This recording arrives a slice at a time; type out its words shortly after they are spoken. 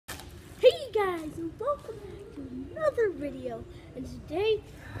Guys, and welcome back to another video. And today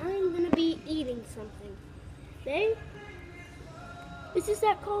I'm gonna be eating something. Today, this is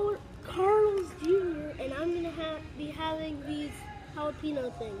at Carl's Jr. and I'm gonna be having these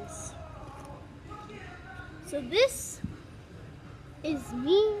jalapeno things. So this is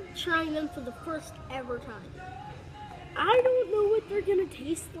me trying them for the first ever time. I don't know what they're gonna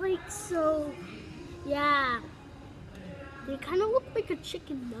taste like, so yeah, they kind of look like a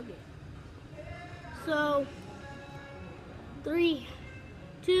chicken nugget. So, 3,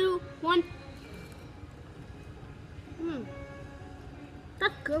 2, 1.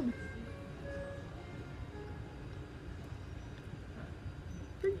 That's good.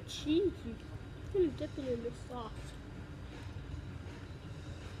 Pretty cheesy. I'm gonna dip it in the sauce.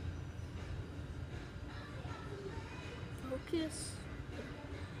 Focus.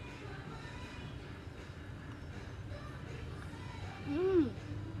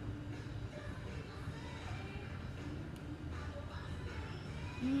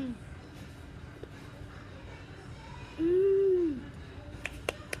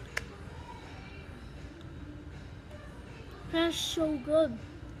 That's so good.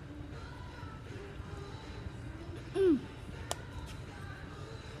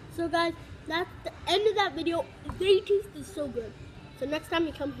 So guys, that's the end of that video. They tasted so good. So next time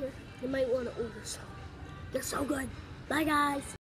you come here, you might want to order some. They're so good. Bye guys.